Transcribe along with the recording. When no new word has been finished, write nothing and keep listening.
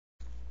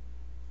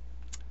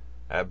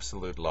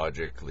Absolute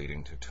logic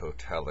leading to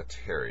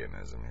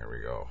totalitarianism. Here we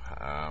go.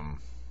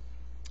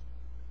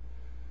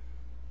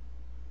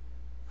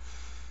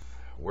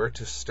 Where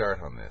to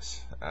start on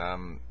this?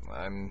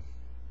 I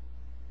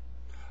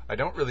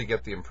don't really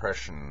get the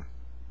impression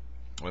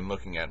when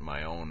looking at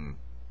my own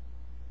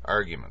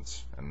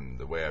arguments and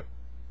the way I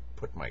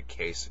put my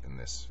case in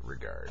this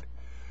regard.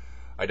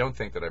 I don't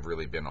think that I've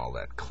really been all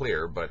that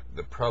clear, but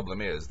the problem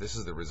is this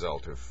is the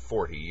result of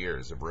 40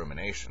 years of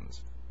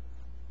ruminations.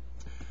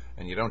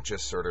 And you don't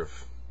just sort of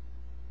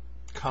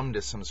come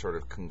to some sort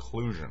of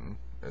conclusion,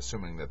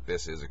 assuming that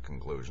this is a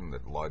conclusion,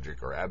 that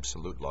logic or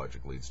absolute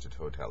logic leads to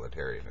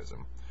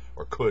totalitarianism,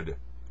 or could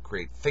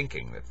create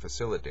thinking that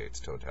facilitates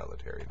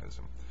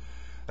totalitarianism.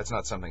 That's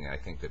not something I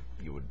think that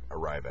you would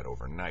arrive at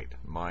overnight.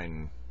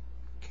 Mine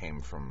came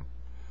from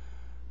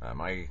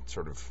my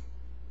sort of,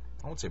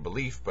 I won't say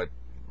belief, but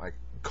my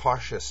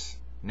cautious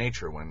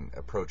nature when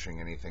approaching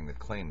anything that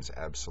claims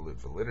absolute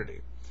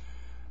validity.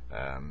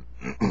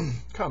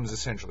 Comes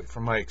essentially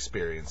from my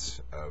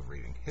experience of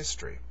reading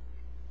history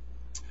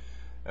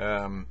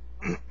and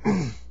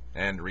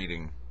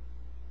reading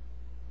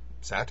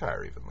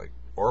satire, even like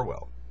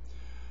Orwell.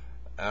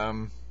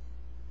 How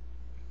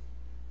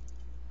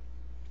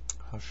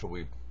shall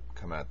we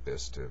come at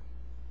this to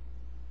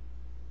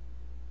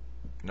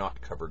not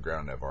cover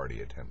ground I've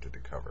already attempted to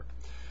cover?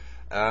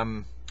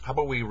 How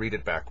about we read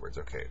it backwards?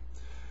 Okay.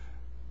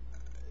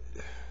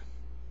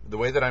 The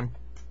way that I'm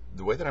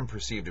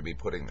perceived to be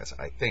putting this,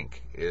 I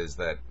think, is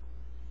that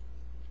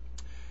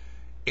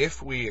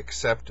if we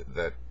accept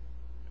that,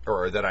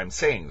 or that I'm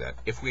saying that,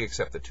 if we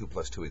accept that 2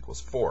 + 2 =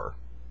 4,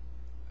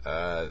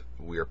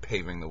 we are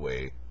paving the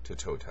way to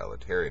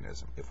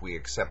totalitarianism. If we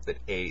accept that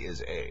A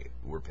is A,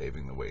 we're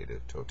paving the way to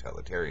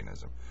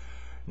totalitarianism.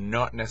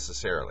 Not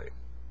necessarily.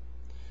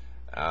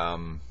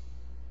 I'll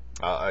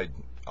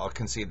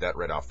concede that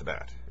right off the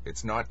bat.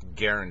 It's not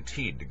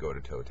guaranteed to go to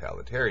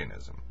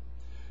totalitarianism.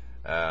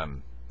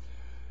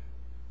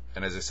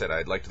 And as I said,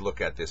 I'd like to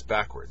look at this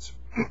backwards.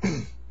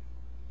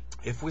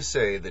 If we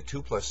say that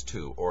 2 +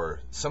 2, or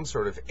some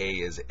sort of A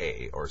is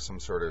A, or some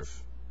sort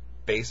of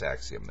base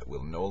axiom that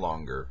we'll no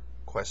longer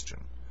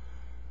question,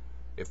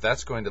 if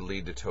that's going to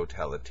lead to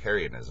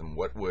totalitarianism,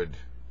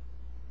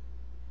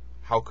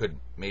 how could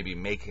maybe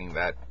making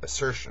that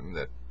assertion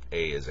that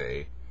A is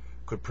A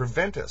could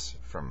prevent us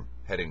from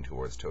heading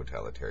towards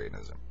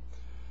totalitarianism?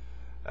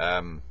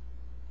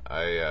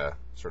 I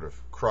sort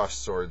of cross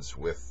swords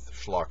with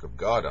Schlock of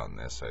God on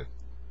this. I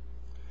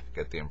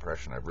get the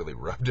impression I've really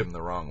rubbed him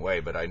the wrong way,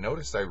 but I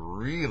noticed I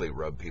really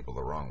rub people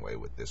the wrong way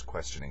with this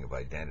questioning of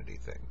identity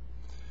thing.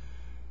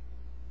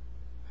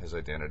 Has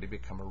identity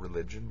become a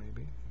religion,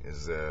 maybe?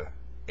 Is A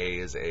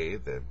is A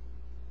the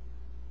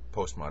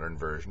postmodern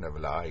version of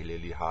La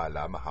ilaha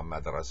illa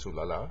Muhammad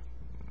Rasulullah?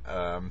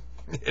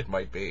 It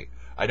might be.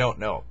 I don't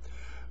know.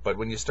 But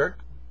when you start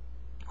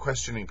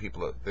questioning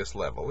people at this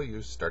level,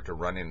 you start to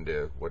run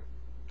into what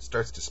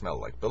starts to smell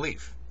like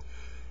belief.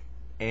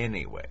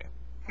 Anyway,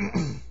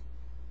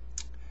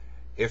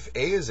 if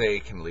A is A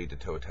can lead to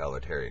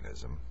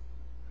totalitarianism,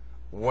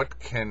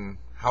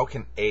 how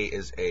can A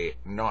is A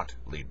not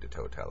lead to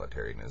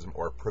totalitarianism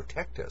or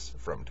protect us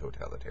from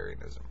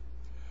totalitarianism?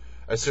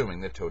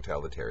 Assuming that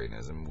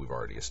totalitarianism, we've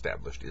already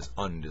established, is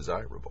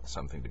undesirable,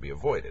 something to be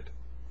avoided.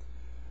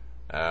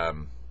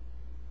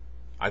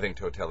 I think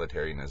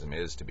totalitarianism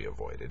is to be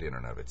avoided in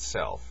and of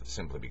itself,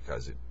 simply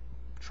because it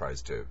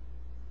tries to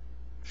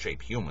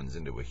shape humans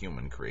into a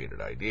human-created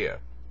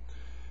idea.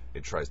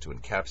 It tries to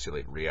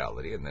encapsulate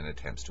reality and then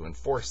attempts to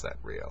enforce that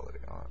reality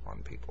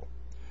on people.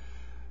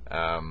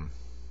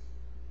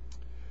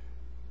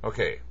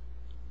 Okay,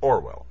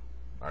 Orwell.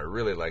 I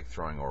really like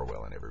throwing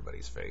Orwell in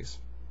everybody's face.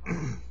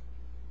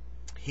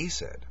 He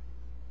said,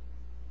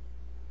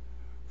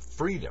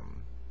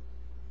 freedom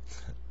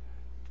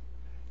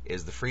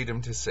is the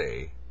freedom to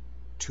say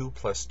 2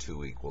 +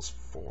 2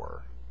 =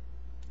 4.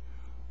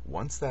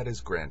 Once that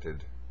is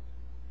granted,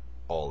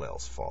 all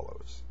else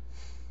follows.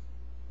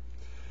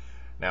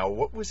 Now,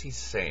 what was he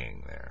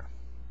saying there?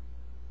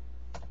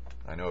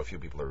 I know a few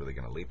people are really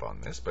going to leap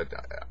on this, but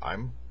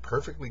I'm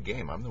perfectly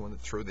game. I'm the one that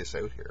threw this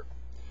out here.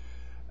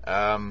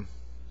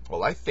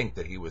 Well, I think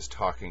that he was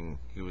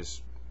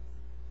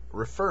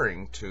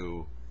referring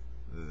to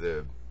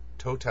the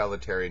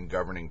totalitarian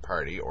governing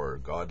party or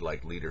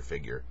godlike leader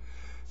figure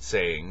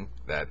saying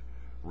that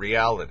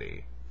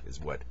reality is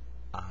what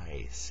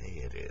I say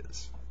it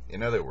is.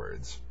 In other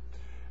words,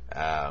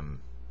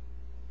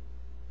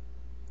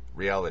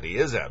 reality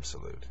is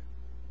absolute,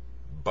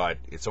 but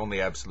it's only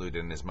absolute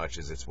in as much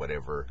as it's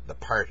whatever the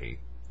party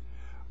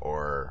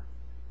or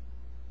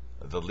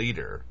the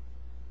leader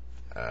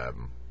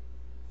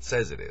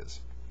says it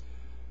is.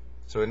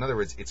 So in other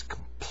words, it's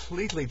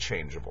completely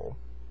changeable,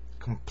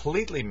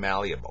 completely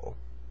malleable,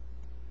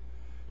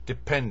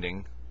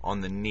 depending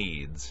on the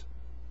needs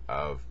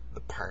of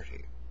the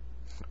party,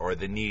 or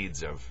the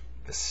needs of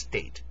the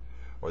state,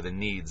 or the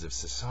needs of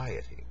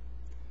society.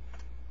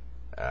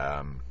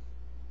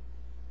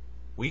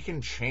 We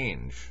can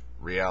change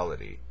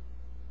reality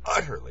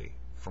utterly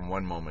from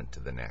one moment to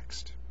the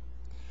next.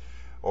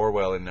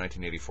 Orwell in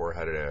 1984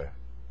 had an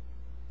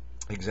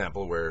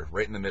example where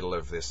right in the middle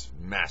of this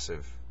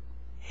massive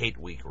hate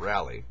week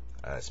rally,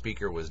 a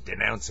speaker was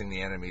denouncing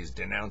the enemies,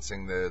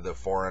 denouncing the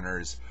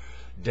foreigners,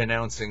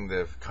 denouncing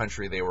the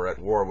country they were at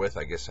war with.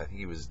 I think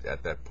he was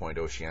at that point,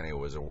 Oceania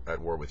was at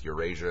war with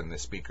Eurasia, and the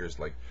speaker's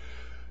like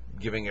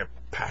giving a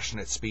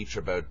passionate speech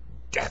about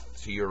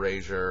death to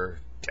Eurasia,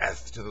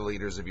 death to the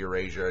leaders of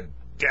Eurasia,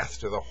 death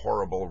to the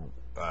horrible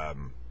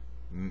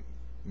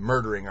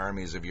murdering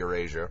armies of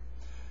Eurasia.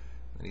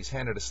 And he's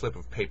handed a slip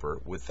of paper.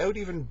 Without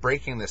even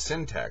breaking the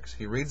syntax,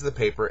 he reads the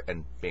paper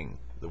and bing,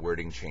 the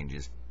wording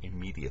changes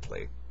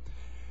immediately.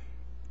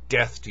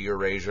 Death to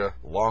Eurasia,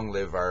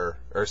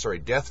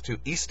 death to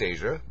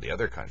Eastasia, the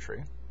other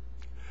country.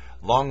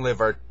 Long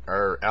live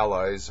our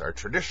allies, our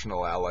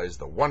traditional allies,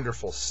 the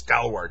wonderful,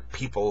 stalwart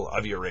people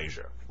of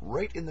Eurasia.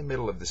 Right in the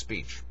middle of the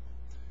speech.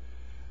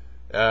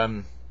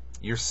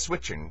 You're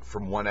switching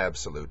from one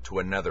absolute to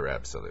another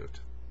absolute,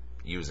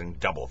 using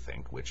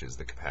doublethink, which is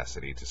the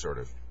capacity to sort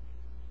of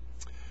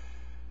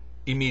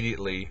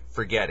immediately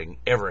forgetting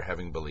ever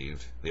having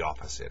believed the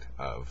opposite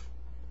of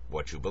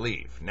what you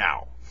believe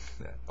now,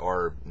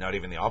 or not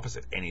even the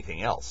opposite,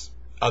 anything else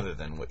other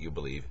than what you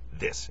believe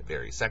this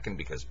very second,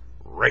 because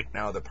right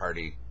now the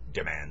party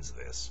demands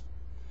this.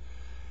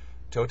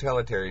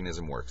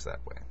 Totalitarianism works that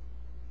way.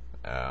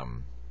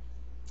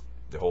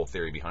 The whole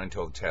theory behind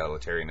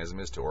totalitarianism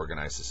is to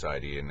organize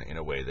society in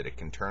a way that it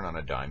can turn on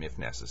a dime if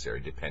necessary,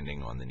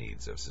 depending on the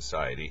needs of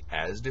society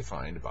as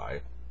defined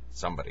by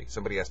somebody.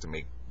 Somebody has to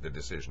make the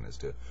decision as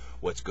to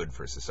what's good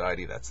for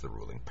society. That's the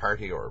ruling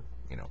party, or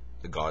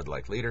the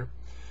godlike leader.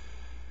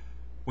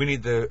 We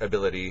need the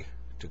ability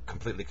to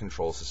completely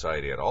control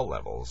society at all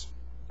levels,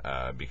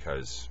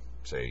 because,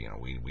 say,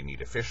 we need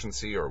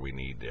efficiency, or we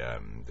need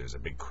there's a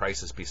big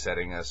crisis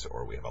besetting us,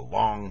 or we have a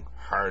long,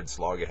 hard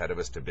slog ahead of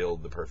us to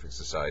build the perfect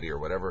society, or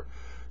whatever.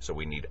 So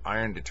we need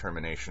iron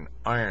determination,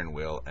 iron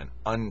will, and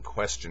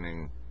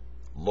unquestioning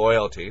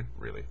loyalty,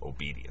 really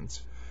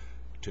obedience,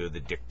 to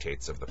the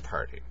dictates of the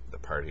party. The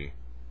party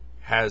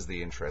has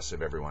the interests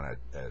of everyone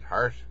at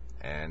heart,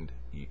 and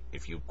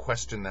if you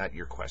question that,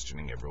 you're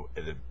questioning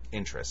the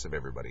interests of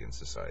everybody in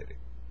society.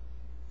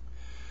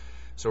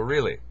 So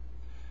really,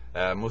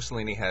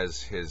 Mussolini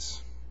has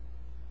his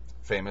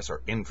famous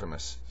or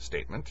infamous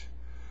statement,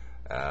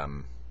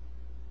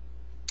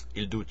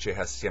 Il Duce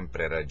ha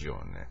sempre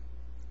ragione.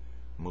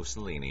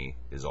 Mussolini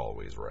is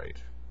always right.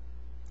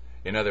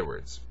 In other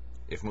words,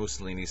 if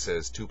Mussolini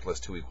says 2 +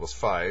 2 =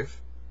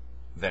 5,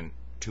 then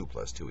 2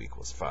 + 2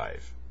 =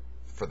 5,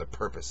 for the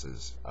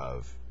purposes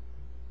of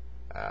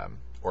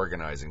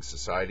organizing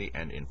society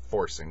and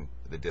enforcing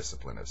the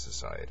discipline of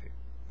society.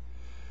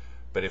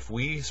 But if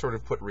we sort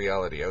of put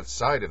reality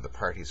outside of the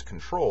party's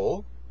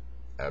control,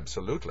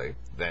 absolutely,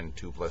 then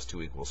 2 +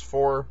 2 =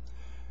 4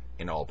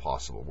 in all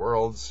possible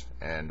worlds,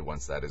 and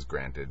once that is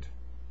granted,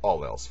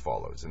 all else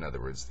follows. In other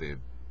words, the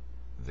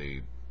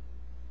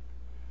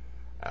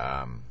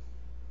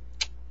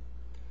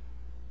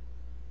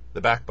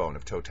backbone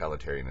of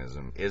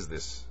totalitarianism is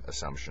this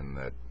assumption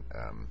that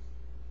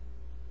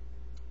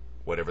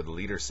whatever the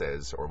leader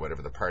says or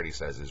whatever the party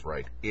says is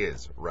right,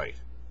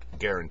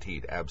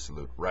 guaranteed,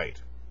 absolute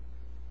right.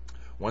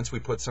 Once we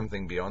put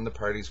something beyond the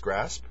party's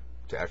grasp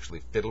to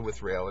actually fiddle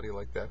with reality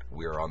like that,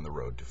 we are on the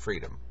road to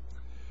freedom.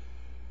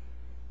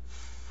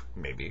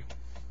 Maybe.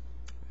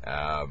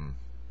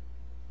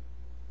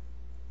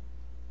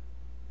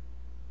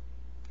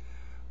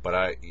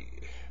 But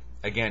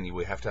again, you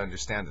have to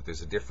understand that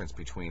there's a difference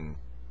between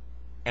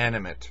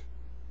animate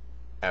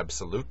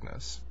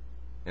absoluteness.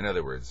 In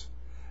other words,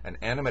 an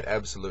animate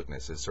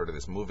absoluteness is sort of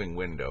this moving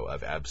window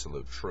of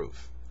absolute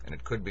truth. And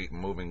it could be a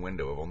moving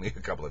window of only a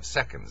couple of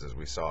seconds, as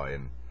we saw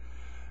in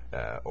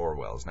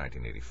Orwell's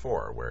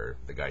 1984, where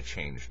the guy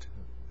changed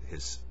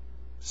his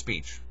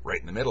speech right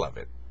in the middle of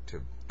it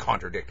to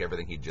contradict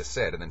everything he'd just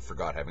said, and then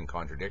forgot having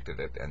contradicted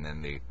it, and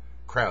then the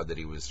crowd that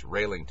he was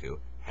railing to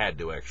had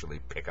to actually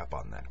pick up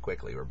on that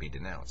quickly or be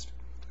denounced.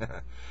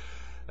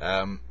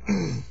 High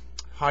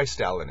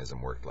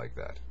Stalinism worked like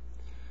that.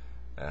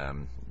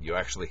 You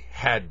actually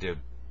had to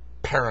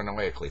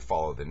paranoiacally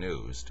follow the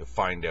news to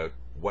find out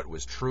what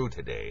was true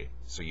today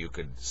so you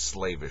could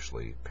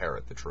slavishly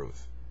parrot the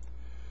truth.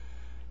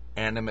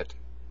 Animate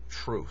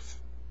truth.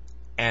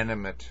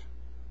 Animate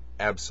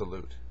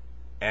absolute.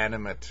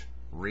 Animate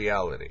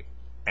reality.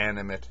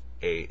 Animate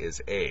A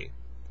is A.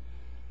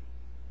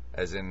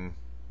 As in,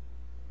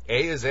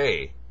 A is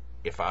A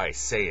if I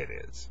say it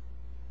is.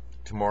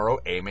 Tomorrow,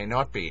 A may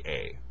not be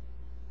A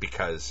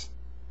because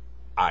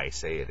I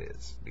say it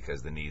is,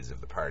 because the needs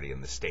of the party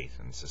and the state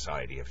and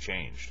society have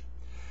changed.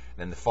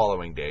 Then the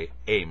following day,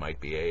 A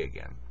might be A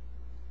again.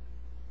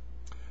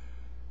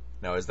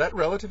 Now, is that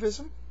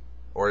relativism,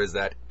 or is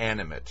that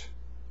animate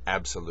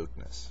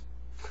absoluteness?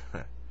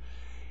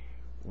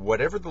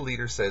 Whatever the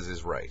leader says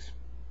is right.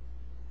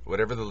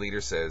 Whatever the leader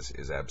says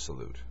is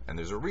absolute. And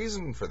there's a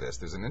reason for this.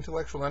 There's an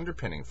intellectual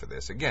underpinning for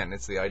this. Again,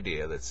 it's the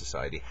idea that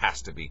society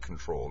has to be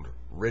controlled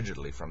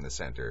rigidly from the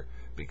center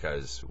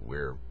because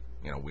we're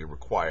we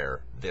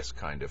require this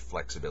kind of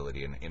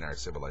flexibility in our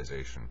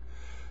civilization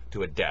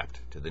to adapt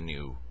to the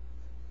new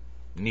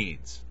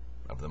needs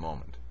of the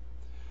moment.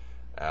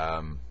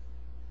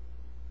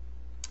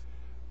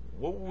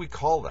 What would we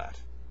call that?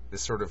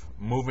 This sort of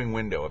moving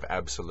window of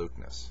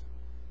absoluteness,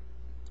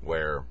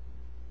 where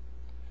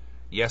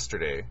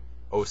yesterday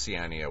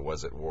Oceania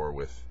was at war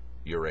with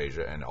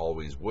Eurasia and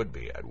always would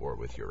be at war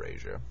with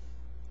Eurasia.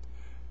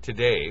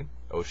 Today,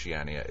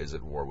 Oceania is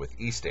at war with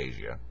East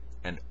Asia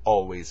and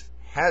always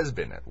has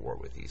been at war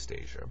with East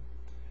Asia,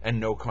 and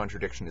no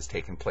contradiction has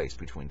taken place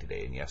between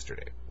today and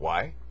yesterday.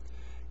 Why?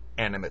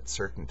 Animate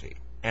certainty,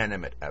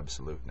 animate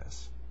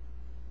absoluteness.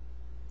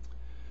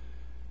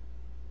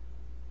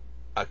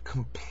 A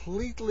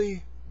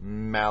completely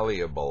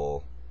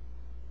malleable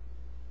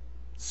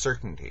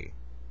certainty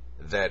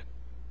that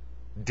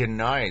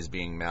denies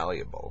being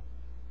malleable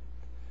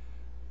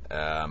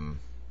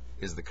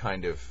is the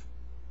kind of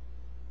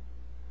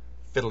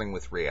fiddling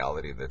with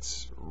reality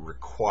that's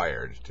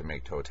required to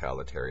make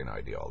totalitarian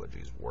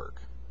ideologies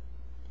work.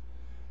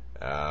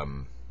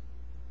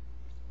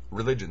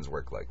 Religions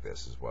work like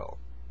this as well.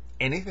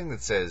 Anything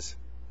that says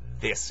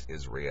this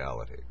is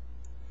reality,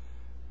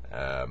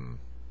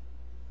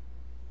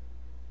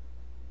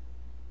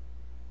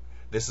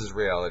 this is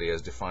reality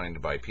as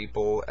defined by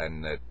people,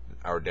 and that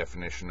our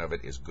definition of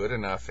it is good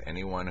enough.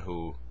 Anyone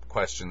who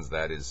questions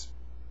that is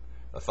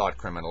a thought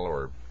criminal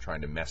or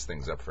trying to mess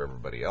things up for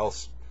everybody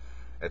else,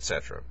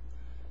 etc.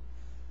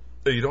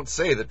 So you don't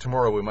say that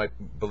tomorrow we might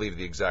believe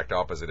the exact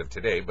opposite of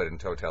today, but in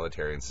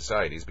totalitarian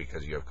societies,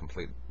 because you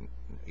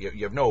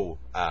have no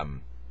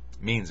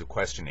means of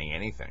questioning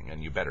anything,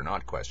 and you better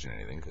not question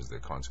anything because the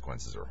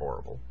consequences are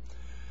horrible.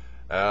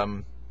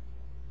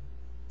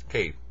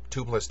 Okay,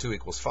 2 + 2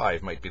 =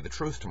 5 might be the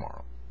truth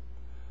tomorrow,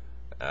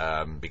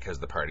 because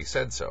the party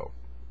said so.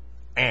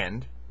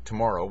 And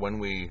tomorrow, when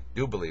we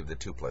do believe that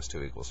 2 +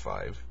 2 =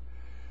 5,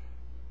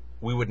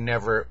 we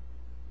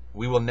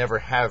will never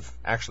have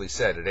actually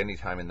said at any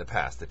time in the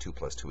past that 2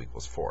 + 2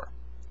 = 4.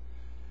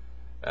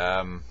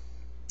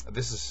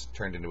 This has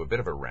turned into a bit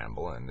of a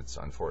ramble, and it's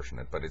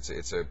unfortunate, but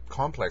it's a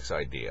complex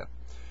idea.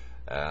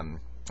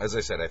 As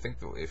I said, I think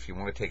if you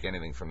want to take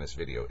anything from this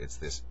video, it's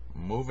this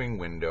moving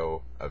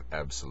window of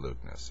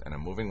absoluteness, and a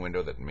moving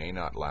window that may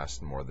not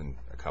last more than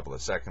a couple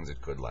of seconds.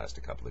 It could last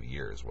a couple of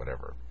years,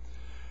 whatever.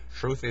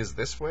 Truth is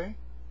this way,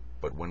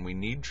 but when we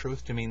need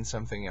truth to mean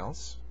something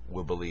else,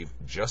 we'll believe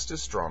just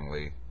as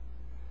strongly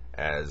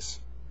as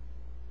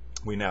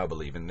we now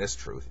believe in this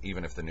truth,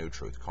 even if the new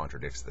truth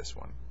contradicts this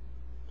one.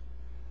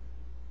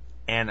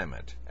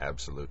 Animate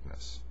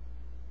absoluteness.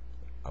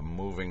 A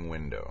moving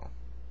window.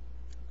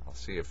 I'll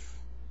see if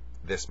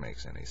this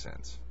makes any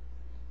sense.